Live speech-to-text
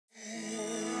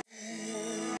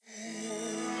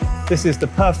This is the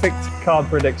perfect card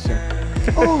prediction.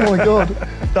 Oh my God,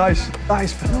 that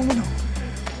is phenomenal.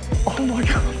 Oh my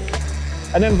God.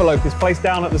 An envelope is placed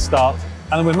down at the start,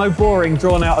 and with no boring,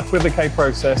 drawn-out equivoque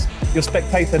process, your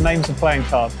spectator names a playing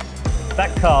card.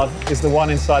 That card is the one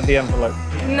inside the envelope.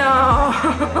 No.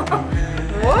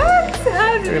 What?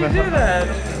 How did you do that?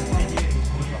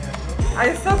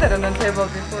 I saw that on the table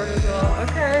before as well.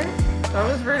 Okay, that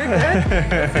was really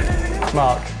good.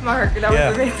 Mark. Mark, that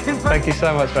was amazing. Thank you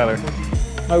so much, Valerie.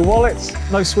 No wallets,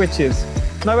 no switches,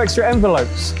 no extra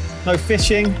envelopes, no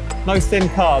fishing, no thin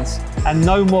cards, and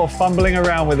no more fumbling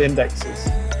around with indexes.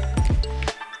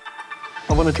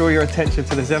 I want to draw your attention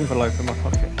to this envelope in my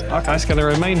pocket. Okay, it's going to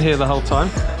remain here the whole time.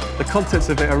 The contents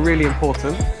of it are really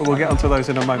important, but we'll get onto those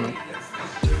in a moment.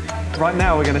 Right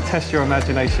now, we're going to test your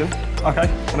imagination. Okay,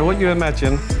 and I want you to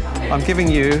imagine I'm giving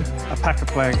you a pack of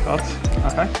playing cards.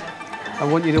 Okay, I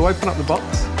want you to open up the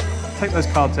box, take those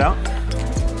cards out,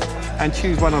 and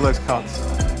choose one of those cards.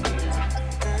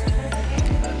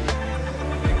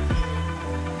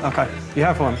 Okay, you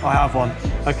have one? I have one.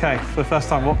 Okay, for the first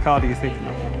time, what card are you thinking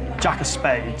of? Jack of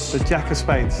spades. The Jack of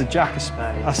Spades. The Jack of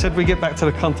spades. I said we get back to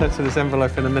the contents of this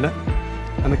envelope in a minute,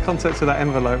 and the contents of that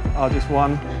envelope are just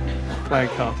one playing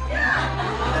card.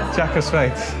 Jack of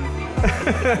Spades.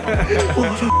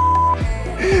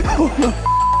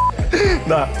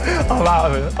 No, I'm out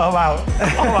of it. I'm out.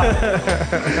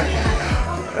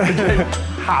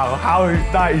 How?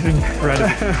 That is incredible.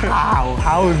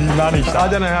 How have you managed that? I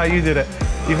don't know how you did it.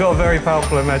 You've got a very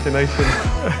powerful imagination.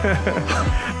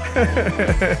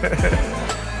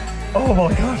 Oh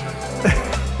my God.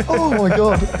 Oh my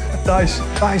God. That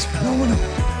is phenomenal.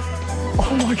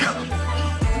 Oh my God.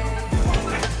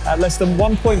 At less than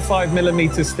 1.5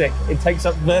 millimeters thick, it takes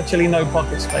up virtually no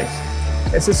pocket space.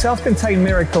 It's a self-contained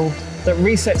miracle that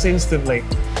resets instantly.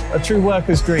 A true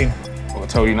worker's dream. What I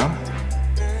tell you now?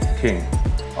 King.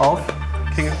 Of?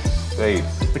 King of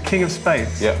Spades. The King of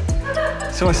Spades? Yeah.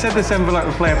 So I said this envelope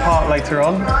will play a part later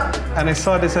on, and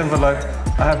inside this envelope,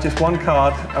 I have just one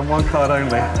card and one card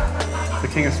only. The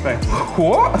King of Spades.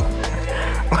 What?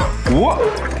 What?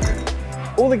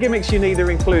 All the gimmicks you need are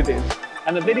included,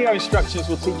 and the video instructions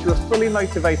will teach you a fully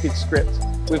motivated script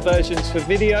with versions for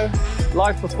video,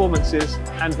 live performances,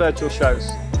 and virtual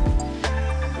shows.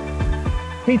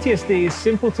 PTSD is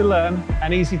simple to learn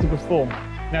and easy to perform.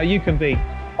 Now you can be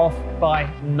off by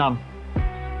none.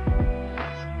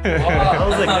 That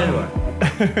was a good one.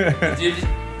 Did you just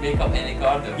make up any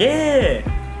card though? Yeah!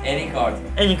 Any card?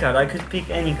 Any card. I could pick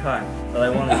any card that I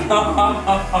wanted.